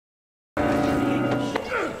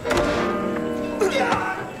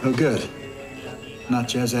Oh, good. Not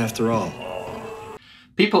jazz after all.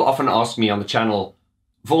 People often ask me on the channel,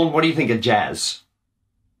 Vaughn, what do you think of jazz?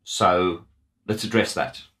 So let's address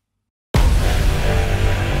that.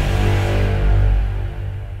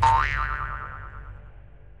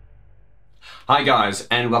 Hi guys,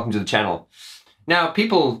 and welcome to the channel. Now,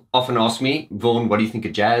 people often ask me, Vaughn, what do you think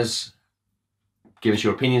of jazz? Give us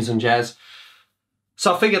your opinions on jazz.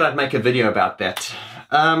 So I figured I'd make a video about that.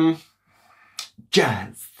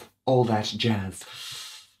 Jazz. All that jazz.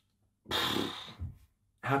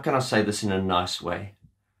 How can I say this in a nice way?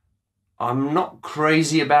 I'm not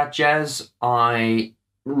crazy about jazz. I'd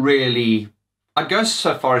go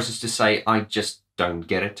so far as to say I just don't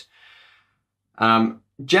get it.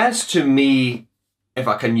 Jazz to me, if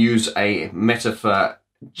I can use a metaphor,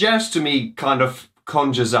 jazz to me kind of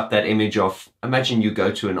conjures up that image of, imagine you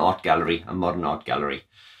go to an art gallery, a modern art gallery,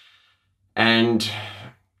 and,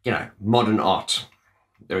 you know, modern art.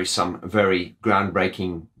 There is some very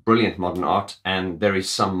groundbreaking, brilliant modern art, and there is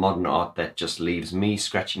some modern art that just leaves me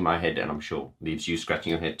scratching my head, and I'm sure leaves you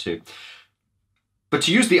scratching your head too. But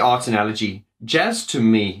to use the art analogy, jazz to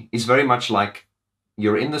me is very much like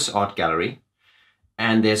you're in this art gallery,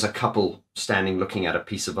 and there's a couple standing looking at a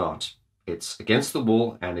piece of art. It's against the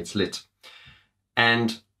wall and it's lit.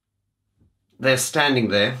 And they're standing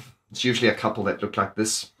there. It's usually a couple that look like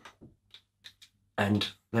this. And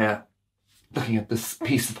they're looking at this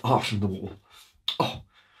piece of art on the wall. Oh.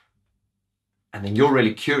 And then you're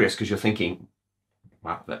really curious because you're thinking,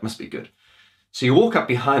 wow, that must be good. So you walk up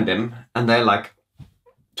behind them and they're like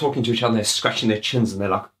talking to each other, they're scratching their chins and they're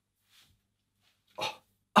like,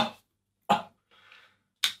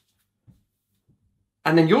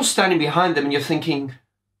 and then you're standing behind them and you're thinking,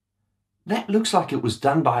 that looks like it was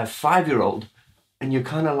done by a 5-year-old. And you're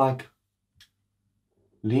kind of like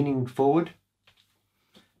leaning forward.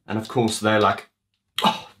 And of course they're like,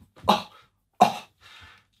 oh.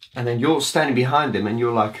 And then you're standing behind them and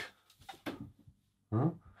you're like, huh?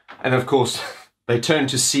 And of course they turn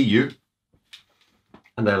to see you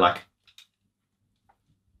and they're like,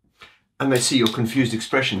 and they see your confused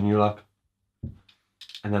expression and you're like,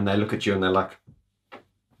 and then they look at you and they're like,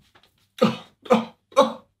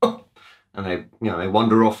 and they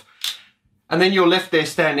wander off. And then you're left there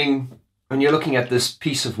standing and you're looking at this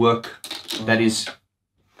piece of work that is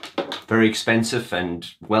very expensive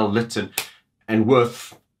and well lit and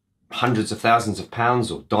worth hundreds of thousands of pounds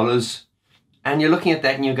or dollars. And you're looking at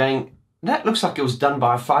that and you're going, that looks like it was done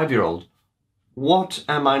by a 5-year-old. What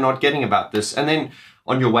am I not getting about this? And then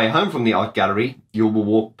on your way home from the art gallery, you will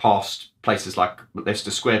walk past places like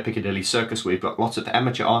Leicester Square, Piccadilly Circus, where you've got lots of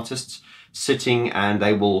amateur artists sitting and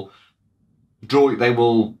they will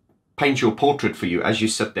paint your portrait for you as you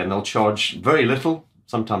sit there, and they'll charge very little,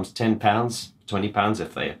 sometimes £10, £20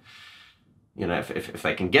 if they, you know, if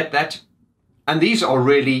they can get that. And these are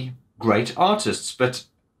really great artists, but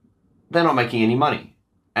they're not making any money.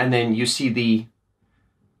 And then you see the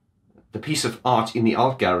piece of art in the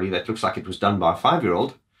art gallery that looks like it was done by a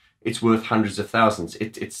 5-year-old. It's worth hundreds of thousands.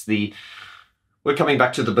 We're coming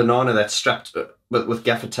back to the banana that's strapped with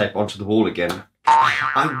gaffer tape onto the wall again.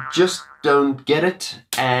 I just don't get it,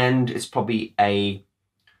 and it's probably a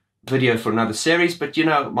video for another series, but you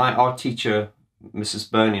know, my art teacher, Mrs.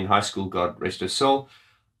 Byrne in high school, God rest her soul,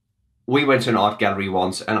 we went to an art gallery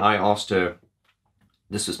once and I asked her,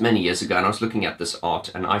 this was many years ago, and I was looking at this art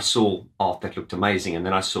and I saw art that looked amazing, and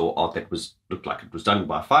then I saw art that looked like it was done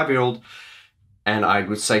by a 5-year-old, and I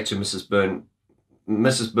would say to Mrs.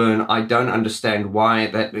 Byrne, I don't understand why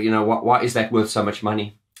that, you know, why is that worth so much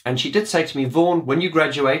money? And she did say to me, Vaughn, when you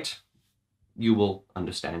graduate, you will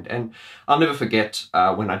understand. And I'll never forget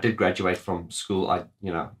when I did graduate from school, I,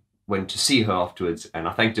 you know, went to see her afterwards and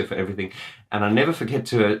I thanked her for everything. And I never forget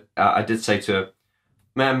to her, I did say to her,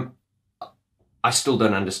 ma'am, I still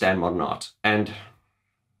don't understand modern art. And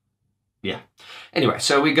yeah. Anyway,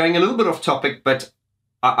 so we're going a little bit off topic, but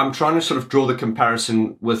I'm trying to sort of draw the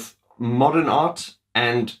comparison with modern art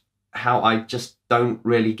and how I just don't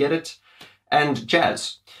really get it, and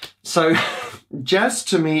jazz. So jazz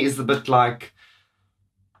to me is a bit like,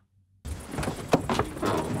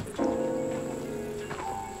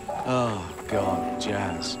 oh God,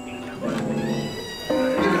 jazz.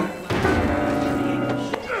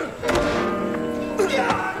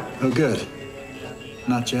 Oh, good.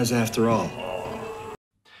 Not jazz after all.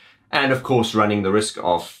 and of course running the risk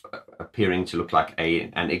of appearing to look like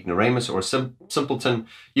an ignoramus or a simpleton.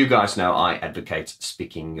 You guys know I advocate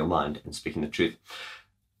speaking your mind and speaking the truth.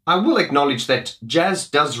 I will acknowledge that jazz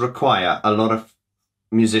does require a lot of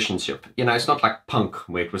musicianship. You know, it's not like punk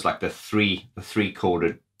where it was like the three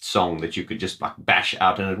chorded song that you could just like bash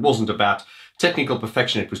out, and it wasn't about technical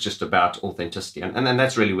perfection, it was just about authenticity. And then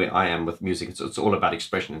that's really where I am with music. It's all about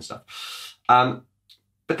expression and stuff.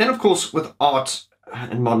 But then, of course, with art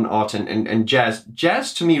and modern art and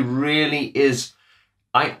jazz to me really is,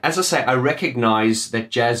 as I say, I recognize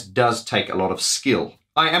that jazz does take a lot of skill.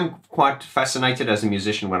 I am quite fascinated as a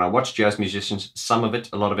musician when I watch jazz musicians. Some of it,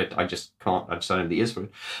 a lot of it, I just don't have the ears for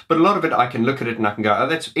it. But a lot of it, I can look at it and I can go, oh,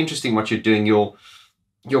 that's interesting what you're doing.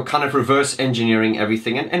 You're kind of reverse engineering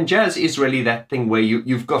everything. And jazz is really that thing where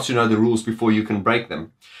you've got to know the rules before you can break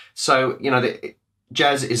them. So, you know,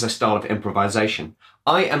 jazz is a style of improvisation.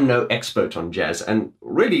 I am no expert on jazz. And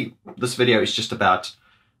really, this video is just about,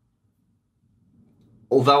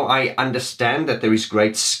 although I understand that there is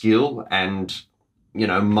great skill and, you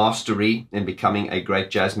know, mastery in becoming a great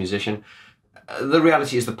jazz musician, the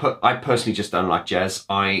reality is that I personally just don't like jazz.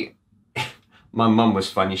 My mum was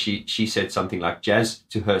funny. She said something like, jazz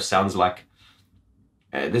to her sounds like,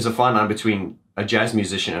 there's a fine line between a jazz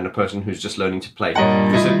musician and a person who's just learning to play.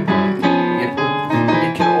 Because it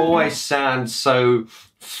can always sound so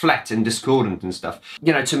flat and discordant and stuff.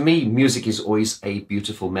 You know, to me, music is always a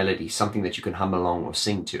beautiful melody, something that you can hum along or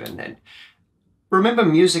sing to. And then remember,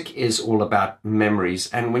 music is all about memories.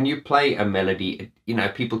 And when you play a melody, you know,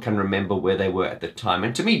 people can remember where they were at the time.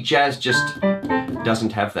 And to me, jazz just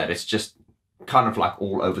doesn't have that. It's just kind of like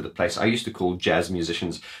all over the place. I used to call jazz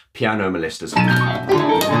musicians piano molesters,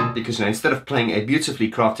 because, you know, instead of playing a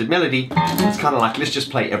beautifully crafted melody, it's kind of like, let's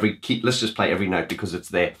just play every key, let's just play every note because it's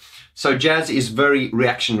there. So jazz is very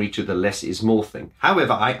reactionary to the less is more thing.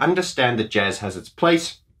 However, I understand that jazz has its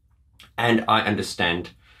place, and I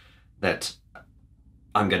understand that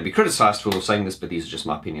I'm going to be criticized for saying this, but these are just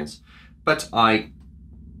my opinions. But I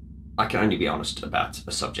can only be honest about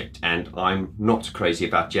a subject, and I'm not crazy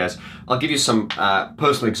about jazz. I'll give you some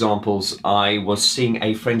personal examples. I was seeing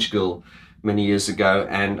a French girl many years ago,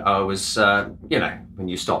 and I was, you know, when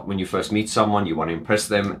you first meet someone, you want to impress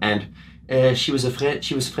them, and she was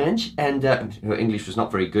French, and her English was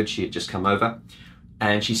not very good. She had just come over,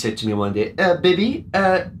 and she said to me one day, baby,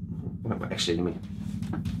 actually, let me,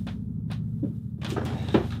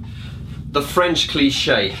 the French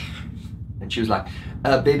cliche, and she was like,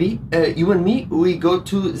 baby, you and me, we go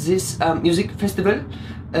to this music festival,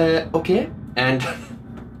 okay? And,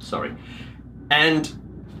 sorry. And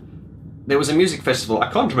there was a music festival,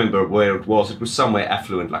 I can't remember where it was somewhere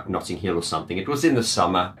affluent, like Notting Hill or something. It was in the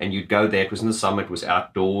summer, and you'd go there, it was in the summer, it was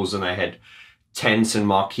outdoors, and they had tents and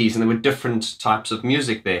marquees, and there were different types of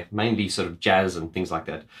music there, mainly sort of jazz and things like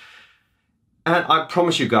that. And I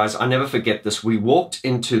promise you guys, I never forget this. We walked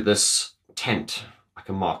into this tent, like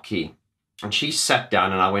a marquee, and she sat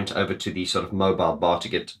down, and I went over to the sort of mobile bar to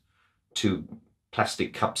get 2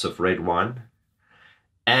 plastic cups of red wine.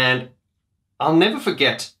 And I'll never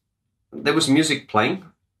forget, there was music playing.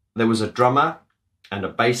 There was a drummer and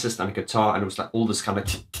a bassist and a guitar, and it was like all this kind of,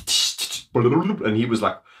 and he was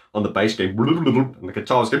like on the bass going, and the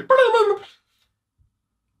guitar was going, and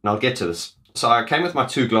I'll get to this. So I came with my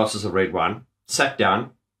 2 glasses of red wine, sat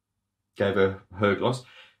down, gave her glass,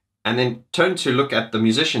 and then turned to look at the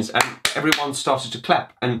musicians, and everyone started to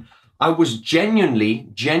clap. And I was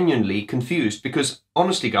genuinely confused, because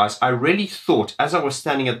honestly, guys, I really thought, as I was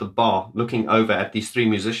standing at the bar looking over at these 3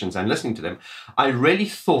 musicians and listening to them, I really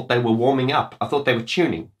thought they were warming up. I thought they were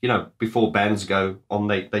tuning. You know, before bands go on,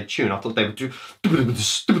 they tune. I thought they would do, I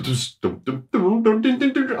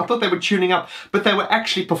thought they were tuning up, but they were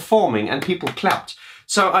actually performing, and people clapped.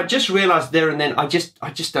 So I just realized there and then, I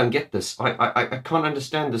just don't get this. I can't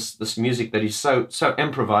understand this music that is so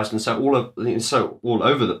improvised and so all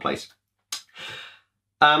over the place.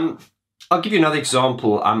 I'll give you another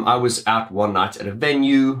example. I was out one night at a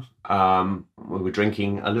venue. We were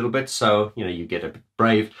drinking a little bit, so you know, you get a bit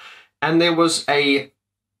brave. And there was a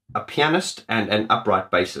pianist and an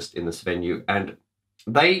upright bassist in this venue, and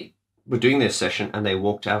they were doing their session, and they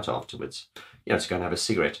walked out afterwards, you know, to go and have a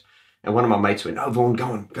cigarette. And one of my mates went, "Oh, Vaughn,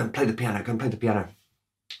 go and play the piano, go and play the piano."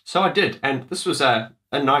 So I did, and this was a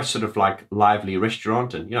nice sort of like lively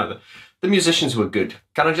restaurant, and you know, the musicians were good.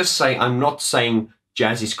 Can I just say, I'm not saying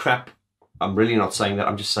jazz is crap. I'm really not saying that.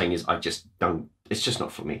 I'm just saying I just don't, it's just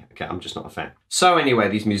not for me. Okay, I'm just not a fan. So anyway,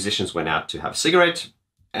 these musicians went out to have a cigarette,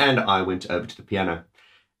 and I went over to the piano.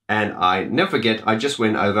 And I never forget, I just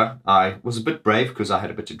went over. I was a bit brave because I had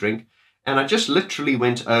a bit to drink, and I just literally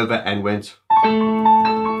went over and went.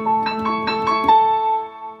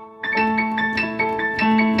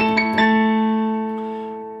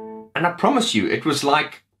 And I promise you, it was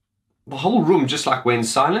like the whole room just like went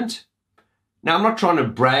silent. Now, I'm not trying to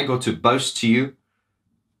brag or to boast to you,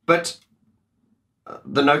 but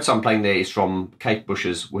the notes I'm playing there is from Kate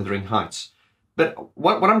Bush's Wuthering Heights. But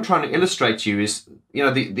what I'm trying to illustrate to you is, you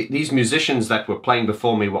know, these musicians that were playing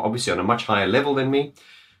before me were obviously on a much higher level than me.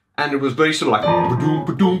 And it was very sort of like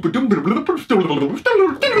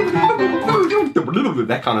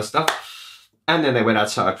that kind of stuff. And then they went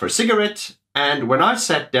outside for a cigarette. And when I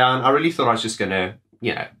sat down, I really thought I was just going to,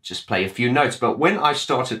 you know, just play a few notes. But when I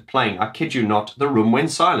started playing, I kid you not, the room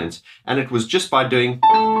went silent. And it was just by doing...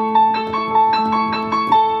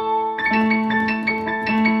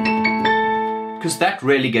 because that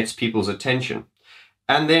really gets people's attention.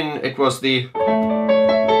 And then it was the...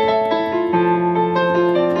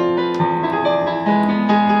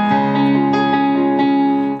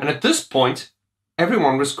 and at this point,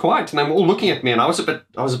 everyone was quiet and they were all looking at me, and I was a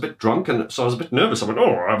bit drunk, and so I was a bit nervous. I went,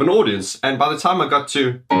 oh, I have an audience. And by the time I got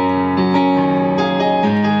to...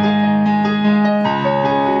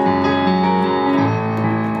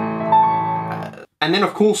 and then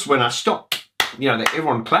of course when I stopped, you know,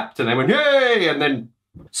 everyone clapped and they went, yay! And then,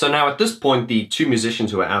 so now at this point, the two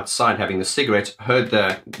musicians who were outside having the cigarette heard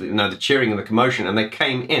the cheering and the commotion, and they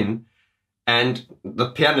came in, and the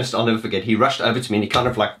pianist, I'll never forget, he rushed over to me and he kind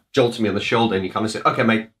of like jolted me on the shoulder and he kind of said, okay,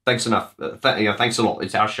 mate, thanks enough. Thanks a lot.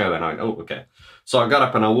 It's our show. And I went, oh, okay. So I got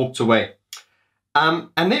up and I walked away. And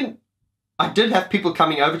then I did have people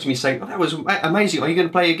coming over to me saying, oh, that was amazing. Are you going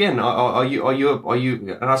to play again? Are you?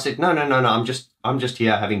 And I said, no, I'm just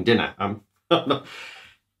here having dinner.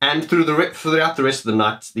 And throughout the rest of the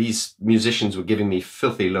night, these musicians were giving me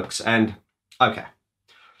filthy looks. And okay,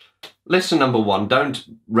 lesson number one: don't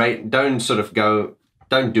do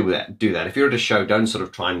that. If you're at a show, don't sort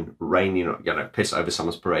of try and piss over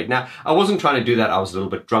someone's parade. Now, I wasn't trying to do that. I was a little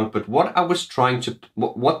bit drunk, but what I was trying to,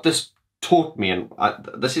 what this taught me, and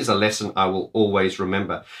this is a lesson I will always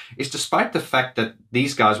remember, is despite the fact that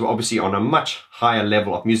these guys were obviously on a much higher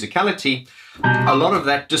level of musicality, a lot of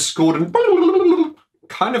that discord and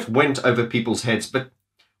kind of went over people's heads. But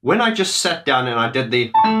when I just sat down and I did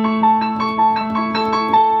the...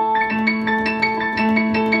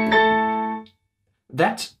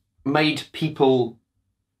 that made people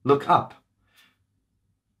look up.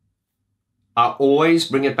 I always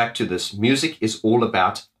bring it back to this. Music is all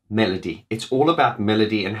about melody. It's all about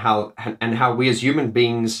melody and how we as human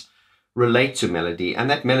beings relate to melody. And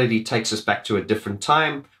that melody takes us back to a different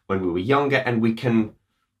time when we were younger, and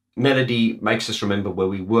melody makes us remember where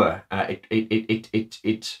we were.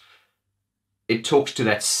 It talks to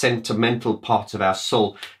that sentimental part of our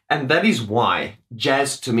soul. And that is why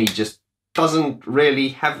jazz to me just doesn't really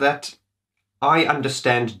have that. I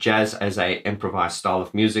understand jazz as a improvised style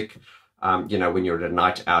of music. You know, when you're at a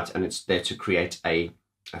night out and it's there to create a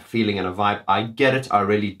feeling and a vibe. I get it, I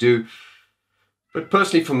really do. But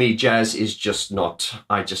personally for me, jazz is just not,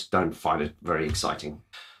 I just don't find it very exciting.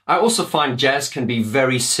 I also find jazz can be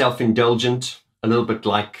very self-indulgent, a little bit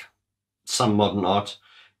like some modern art.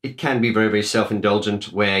 It can be very, very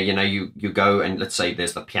self-indulgent where, you know, you go and let's say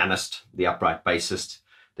there's the pianist, the upright bassist,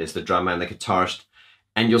 there's the drummer and the guitarist,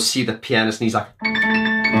 and you'll see the pianist and he's like...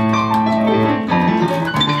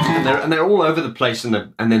 and they're all over the place, and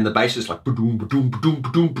then the bass is like ba-doom, ba-doom, ba-doom,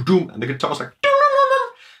 ba-doom, ba-doom, and the guitar's like...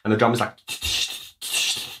 and the drummer's like...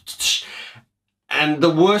 And the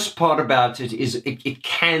worst part about it is it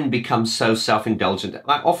can become so self-indulgent.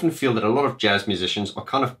 I often feel that a lot of jazz musicians are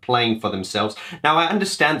kind of playing for themselves. Now, I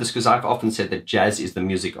understand this because I've often said that jazz is the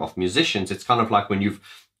music of musicians. It's kind of like when you've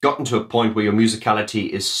gotten to a point where your musicality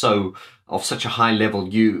is of such a high level,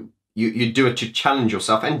 you do it to challenge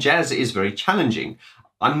yourself, and jazz is very challenging.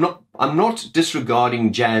 I'm not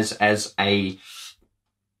disregarding jazz as a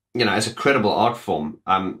credible art form.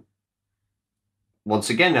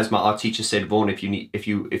 Once again, as my art teacher said, Vaughn, if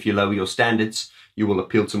you lower your standards, you will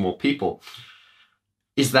appeal to more people.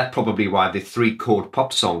 Is that probably why the 3-chord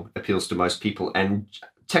pop song appeals to most people? And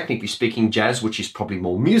technically speaking, jazz, which is probably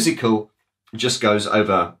more musical, just goes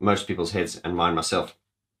over most people's heads and mine myself.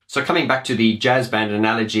 So coming back to the jazz band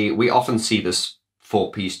analogy, we often see this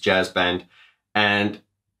 4-piece jazz band, and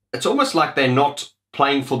it's almost like they're not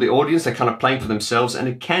playing for the audience, they're kind of playing for themselves, and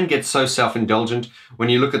it can get so self-indulgent when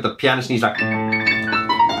you look at the pianist and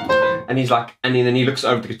then he looks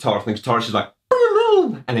over the guitar and the guitarist is like,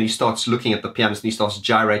 and then he starts looking at the pianist and he starts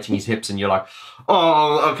gyrating his hips, and you're like,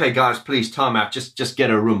 oh, okay guys, please, time out, just get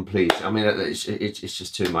a room, please. I mean, it's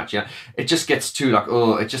just too much, yeah. It just gets too like,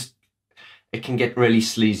 oh, it can get really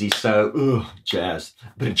sleazy. So, jazz,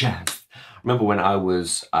 a bit of jazz. I remember when I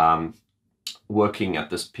was working at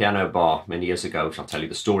this piano bar many years ago, which I'll tell you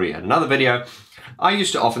the story in another video, I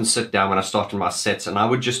used to often sit down when I started my sets and I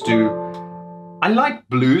would just do, I like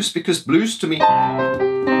blues because blues to me,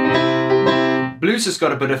 blues has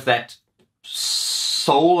got a bit of that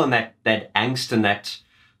soul and that angst and that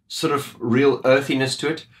sort of real earthiness to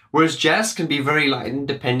it. Whereas jazz can be very light,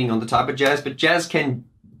 depending on the type of jazz, but jazz can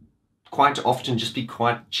quite often just be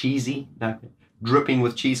quite cheesy, dripping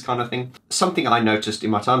with cheese kind of thing. Something I noticed in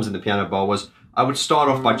my times in the piano bar was I would start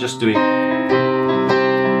off by just doing,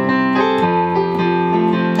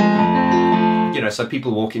 you know, so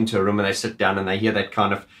people walk into a room and they sit down and they hear that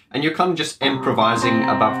kind of, and you're kind of just improvising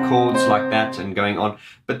above chords like that and going on.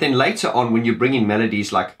 But then later on, when you bring in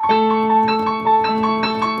melodies like,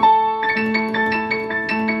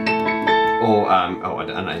 or oh, I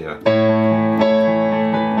don't know.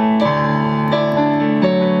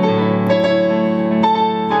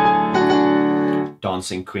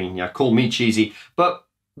 Dancing Queen, yeah, call me cheesy. But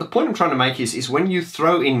the point I'm trying to make is when you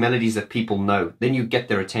throw in melodies that people know, then you get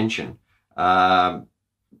their attention.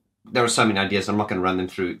 There are so many ideas, I'm not going to run them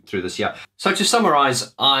through this here. So to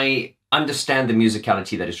summarize, I understand the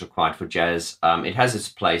musicality that is required for jazz. It has its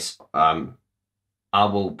place. I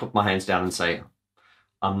will put my hands down and say,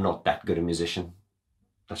 I'm not that good a musician.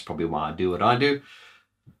 That's probably why I do what I do.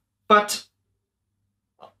 But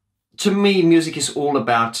to me, music is all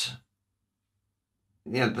about,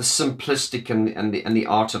 you know, the simplistic and the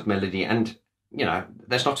art of melody. And, you know,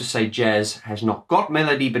 that's not to say jazz has not got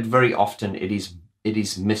melody, but very often it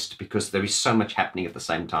is missed because there is so much happening at the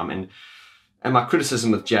same time. And my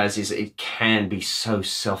criticism with jazz is it can be so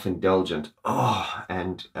self-indulgent,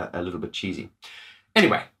 and a little bit cheesy.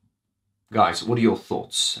 Anyway, guys, what are your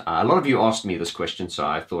thoughts? A lot of you asked me this question, so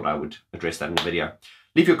I thought I would address that in the video.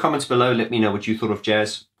 Leave your comments below. Let me know what you thought of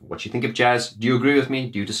jazz, what you think of jazz. Do you agree with me?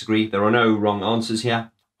 Do you disagree? There are no wrong answers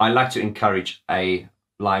here. I like to encourage a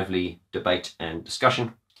lively debate and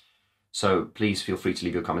discussion. So please feel free to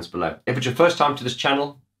leave your comments below. If it's your first time to this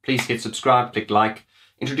channel, please hit subscribe, click like,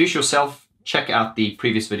 introduce yourself, check out the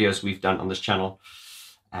previous videos we've done on this channel.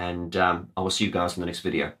 And I will see you guys in the next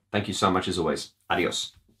video. Thank you so much as always.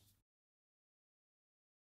 Adios.